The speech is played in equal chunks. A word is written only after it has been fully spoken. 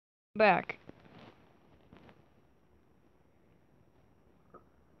Back.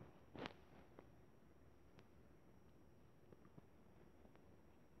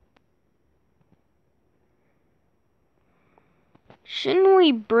 Shouldn't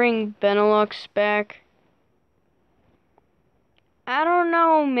we bring Benelux back? I don't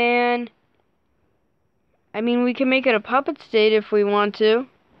know, man. I mean, we can make it a puppet state if we want to.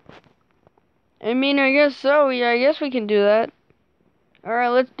 I mean, I guess so. Yeah, I guess we can do that.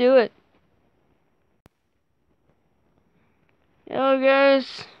 Alright, let's do it. Hello,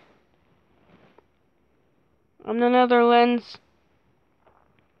 guys. I'm the Netherlands.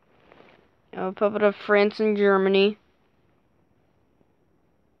 I'm a puppet of France and Germany.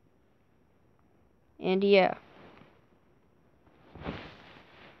 And yeah.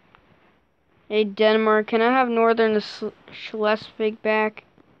 Hey, Denmark, can I have Northern Schleswig back?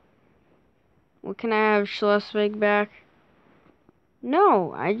 Well, can I have Schleswig back?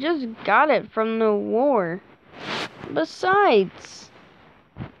 No, I just got it from the war. Besides,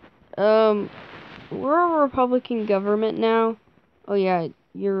 we're a Republican government now. Oh yeah,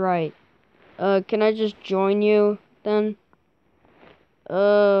 you're right. Can I just join you then?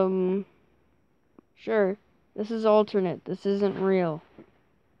 Sure. This is alternate. This isn't real.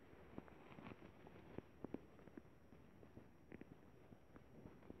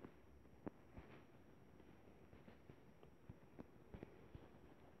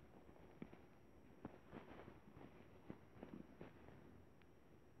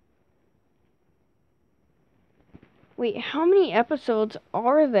 Wait, how many episodes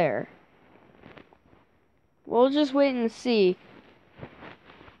are there? We'll just wait and see.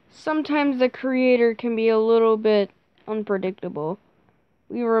 Sometimes the creator can be a little bit unpredictable.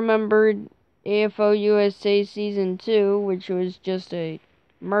 We remembered AFOE USA Season 2, which was just a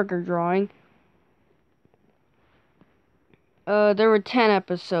marker drawing. There were 10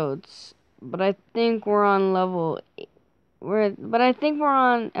 episodes, but I think we're on level... I think we're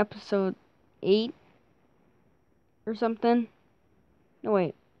on episode 8 or something. No,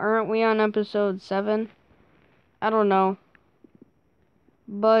 wait, aren't we on episode 7? I don't know.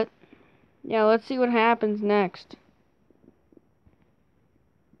 But, yeah, let's see what happens next.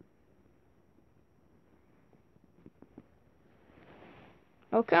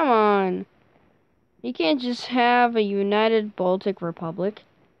 Oh, come on. You can't just have a united Baltic Republic.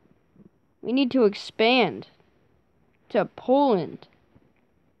 We need to expand to Poland.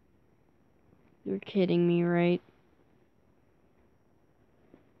 You're kidding me, right?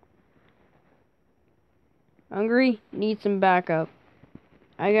 Hungry? Need some backup.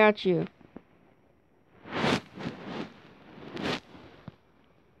 I got you.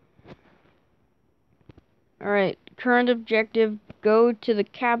 Alright, current objective, go to the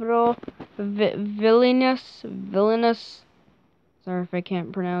capital, Vilnius. Sorry if I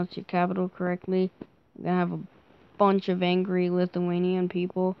can't pronounce your capital correctly. I'm gonna have a bunch of angry Lithuanian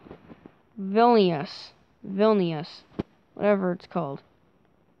people. Vilnius, whatever it's called.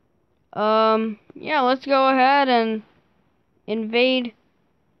 Yeah, let's go ahead and invade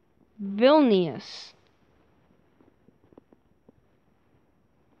Vilnius.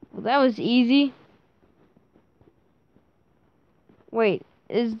 Well, that was easy. Wait,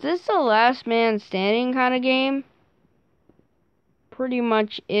 is this a last man standing kind of game? Pretty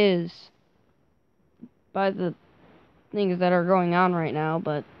much is. By the things that are going on right now,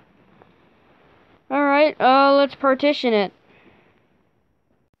 but... Alright, let's partition it.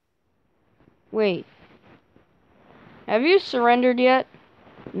 Wait. Have you surrendered yet?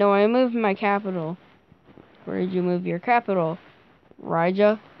 No, I moved my capital. Where did you move your capital?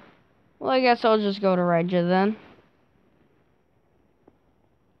 Riga? Well, I guess I'll just go to Riga then.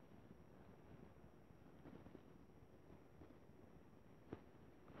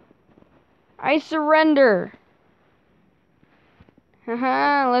 I surrender!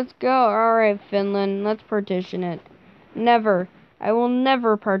 Haha, let's go. Alright, Finland, let's partition it. Never. I will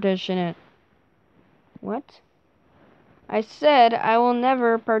never partition it. What? I said I will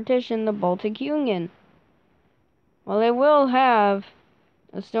never partition the Baltic Union. Well, they will have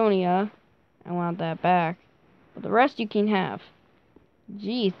Estonia. I want that back. But the rest you can have.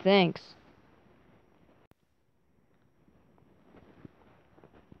 Gee, thanks.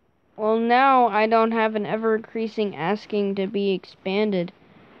 Well, now I don't have an ever-increasing asking to be expanded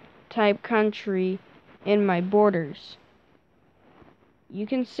type country in my borders. You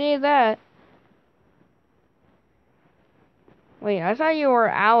can say that. Wait, I thought you were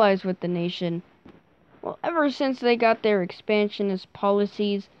allies with the nation. Well, ever since they got their expansionist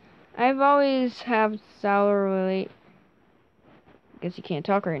policies, I've always have salary... Guess you can't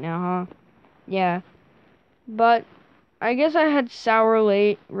talk right now, huh? Yeah. But I guess I had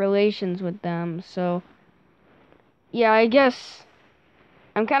sour relations with them, so yeah, I guess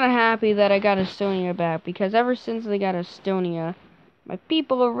I'm kind of happy that I got Estonia back, because ever since they got Estonia, my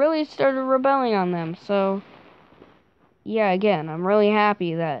people have really started rebelling on them, so yeah, again, I'm really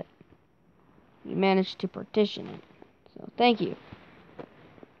happy that you managed to partition it, so thank you.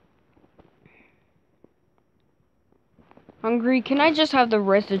 Hungary, can I just have the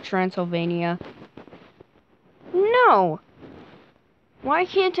rest of Transylvania? No! Why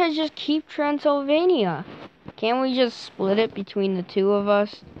can't I just keep Transylvania? Can't we just split it between the two of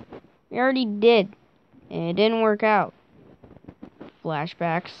us? We already did, and it didn't work out.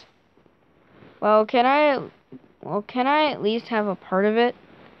 Flashbacks. Well, can I at least have a part of it?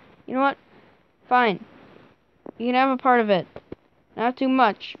 You know what? Fine. You can have a part of it. Not too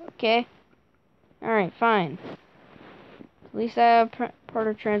much, okay? Alright, fine. At least I have part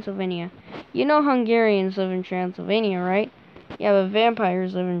of Transylvania. You know Hungarians live in Transylvania, right? Yeah, but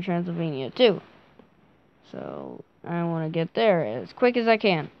vampires live in Transylvania too. So, I want to get there as quick as I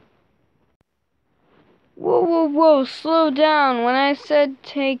can. Whoa, whoa, whoa, slow down. When I said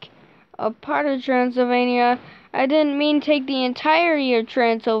take a part of Transylvania, I didn't mean take the entirety of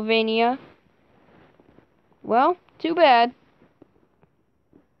Transylvania. Well, too bad.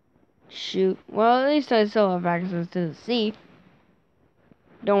 Shoot. Well, at least I still have access to the sea.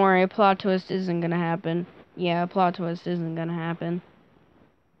 Don't worry, a plot twist isn't gonna happen. Yeah, a plot twist isn't gonna happen.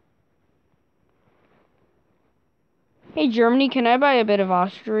 Hey, Germany, can I buy a bit of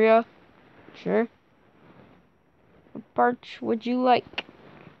Austria? Sure. What part would you like?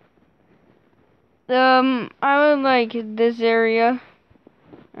 I would like this area.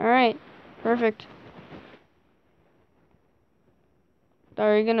 Alright, perfect. Thought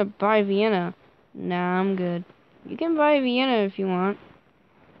you were gonna buy Vienna. Nah, I'm good. You can buy Vienna if you want.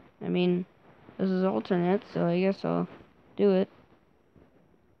 I mean, this is alternate, so I guess I'll do it.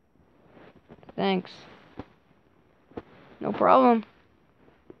 Thanks. No problem.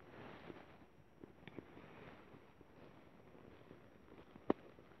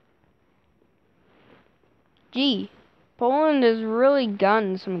 Gee, Poland has really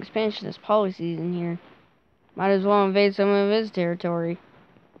gotten some expansionist policies in here. Might as well invade some of his territory.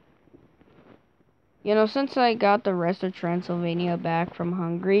 You know, since I got the rest of Transylvania back from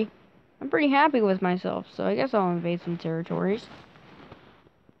Hungary, I'm pretty happy with myself, so I guess I'll invade some territories.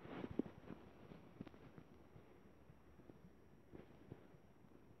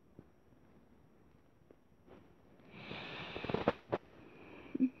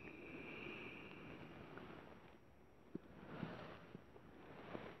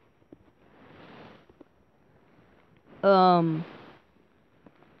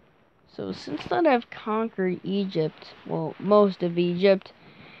 So since that I've conquered Egypt, well, most of Egypt,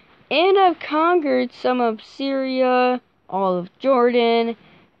 and I've conquered some of Syria, all of Jordan,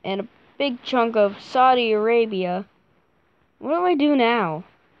 and a big chunk of Saudi Arabia, what do I do now?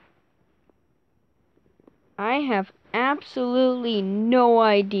 I have absolutely no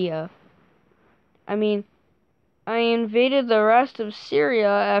idea. I mean, I invaded the rest of Syria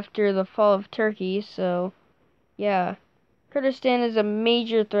after the fall of Turkey, so yeah. Kurdistan is a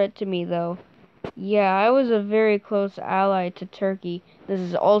major threat to me, though. Yeah, I was a very close ally to Turkey. This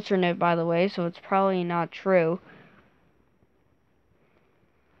is alternate, by the way, so it's probably not true.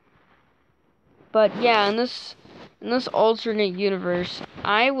 But yeah, in this alternate universe,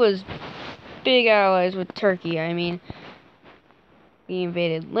 I was big allies with Turkey. I mean, we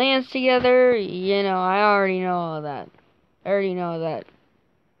invaded lands together. You know, I already know all that. I already know that.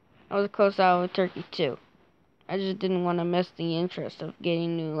 I was a close ally with Turkey, too. I just didn't want to miss the interest of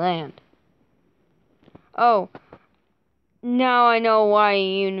getting new land. Oh, now I know why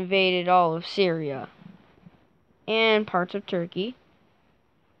you invaded all of Syria. And parts of Turkey.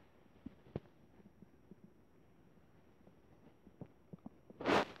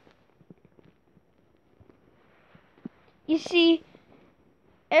 You see,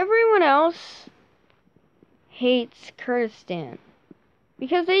 everyone else hates Kurdistan.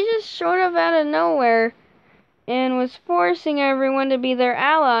 Because they just showed up out of nowhere and was forcing everyone to be their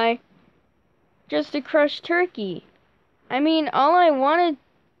ally just to crush Turkey. I mean, all I wanted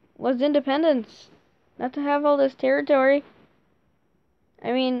was independence. Not to have all this territory.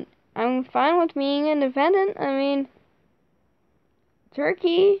 I mean, I'm fine with being independent. I mean,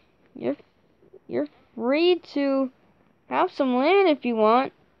 Turkey, you're free to have some land if you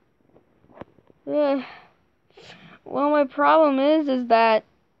want. Ugh. Well, my problem is that...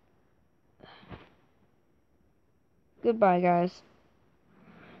 Goodbye, guys.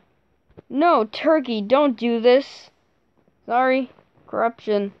 No, Turkey, don't do this. Sorry.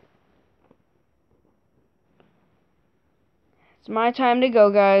 Corruption. my time to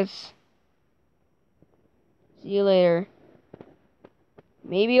go, guys. See you later.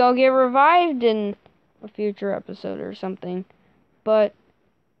 Maybe I'll get revived in a future episode or something. But,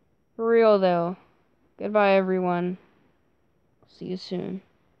 for real though, goodbye everyone. See you soon.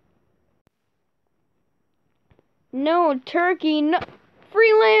 No, turkey, no,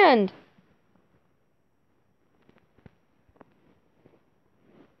 free land!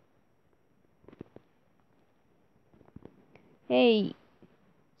 Hey,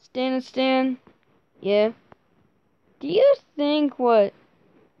 Stan? Yeah? Do you think what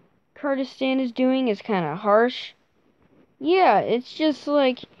Kurdistan is doing is kind of harsh? Yeah, it's just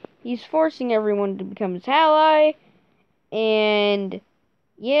like he's forcing everyone to become his ally, and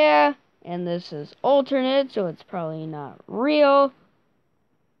yeah, and this is alternate, so it's probably not real.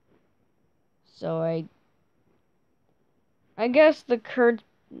 So I guess the Kurd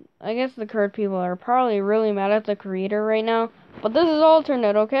people are probably really mad at the creator right now, but this is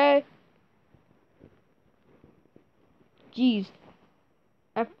alternate, okay? Jeez.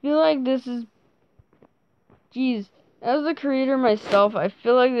 I feel like this is Jeez, as the creator myself, I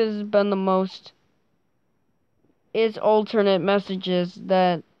feel like this has been the most it's alternate messages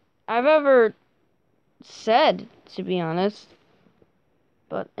that I've ever said, to be honest.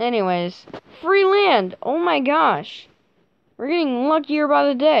 But anyways, free land! Oh my gosh! We're getting luckier by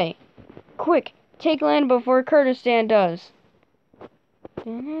the day. Quick, take land before Kurdistan does.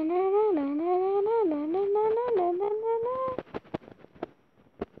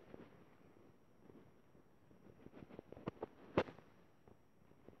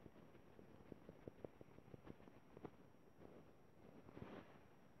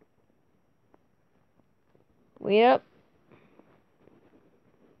 Wait up.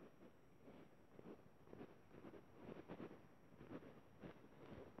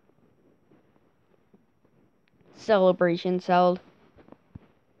 Celebration sold.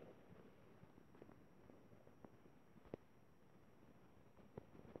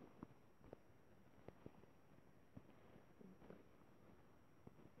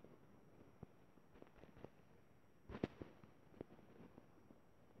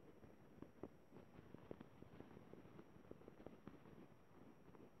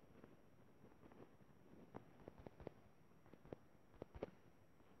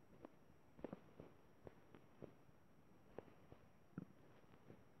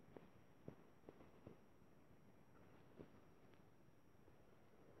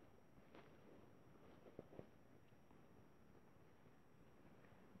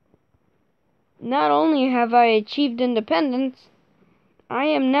 Not only have I achieved independence, I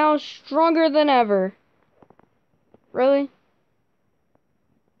am now stronger than ever. Really?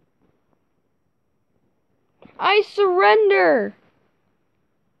 I surrender!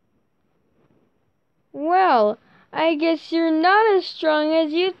 Well, I guess you're not as strong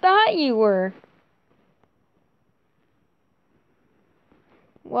as you thought you were.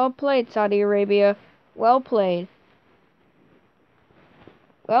 Well played, Saudi Arabia. Well played.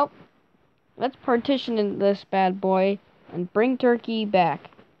 Well, let's partition this bad boy and bring Turkey back.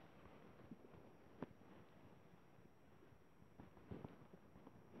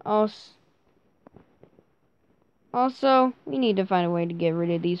 Also, we need to find a way to get rid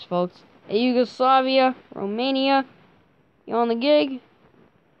of these folks. Hey, Yugoslavia, Romania, you on the gig?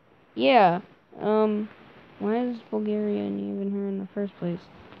 Yeah. Why is Bulgaria even here in the first place?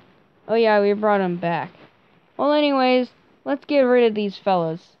 Oh yeah, we brought them back. Well, anyways, let's get rid of these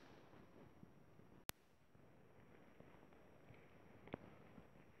fellas.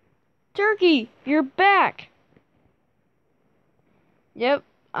 Turkey, you're back! Yep,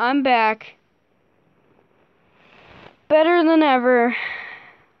 I'm back. Better than ever.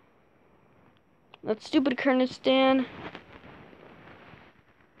 That stupid Kurdistan.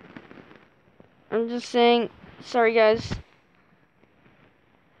 I'm just saying, sorry guys.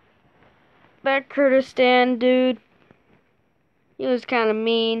 That Kurdistan dude, he was kind of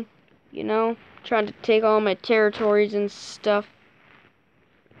mean, you know, trying to take all my territories and stuff.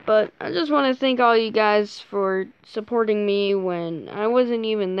 But I just want to thank all you guys for supporting me when I wasn't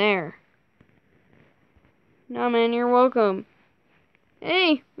even there. Nah, man, you're welcome.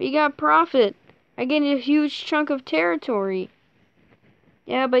 Hey, we got profit. I get a huge chunk of territory.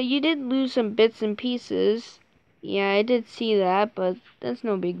 Yeah, but you did lose some bits and pieces. Yeah, I did see that, but that's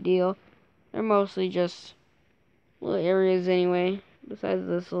no big deal. They're mostly just little areas anyway, besides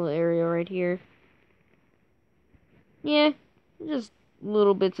this little area right here. Yeah, just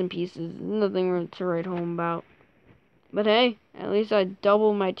little bits and pieces. Nothing to write home about. But hey, at least I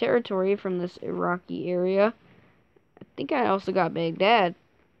doubled my territory from this Iraqi area. I think I also got Baghdad.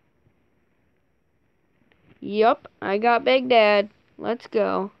 Yup, I got Baghdad. Let's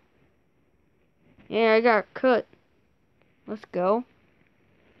go. Yeah, I got Kut. Let's go.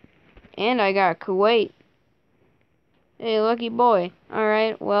 And I got Kuwait. Hey, lucky boy.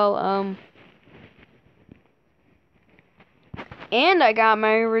 Alright, well, and I got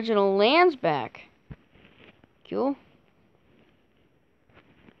my original lands back. Cool.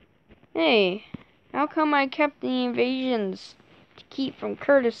 Hey, how come I kept the invasions to keep from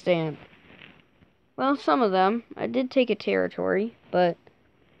Kurdistan? Well, some of them. I did take a territory, but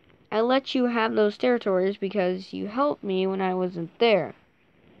I let you have those territories because you helped me when I wasn't there.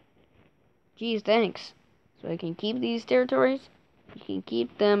 Geez, thanks. So I can keep these territories? You can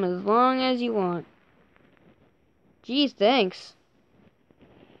keep them as long as you want. Geez, thanks.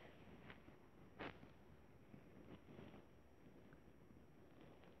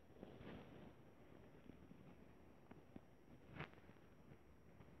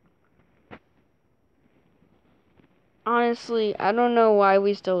 Honestly, I don't know why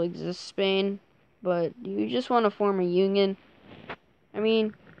we still exist, Spain, but do you just want to form a union? I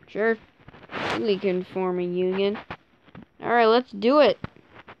mean, sure, we can form a union. Alright, let's do it.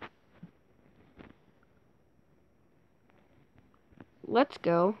 Let's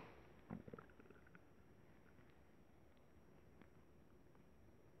go.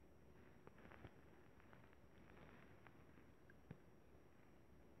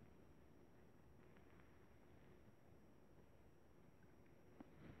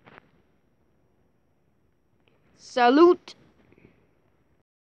 Salute!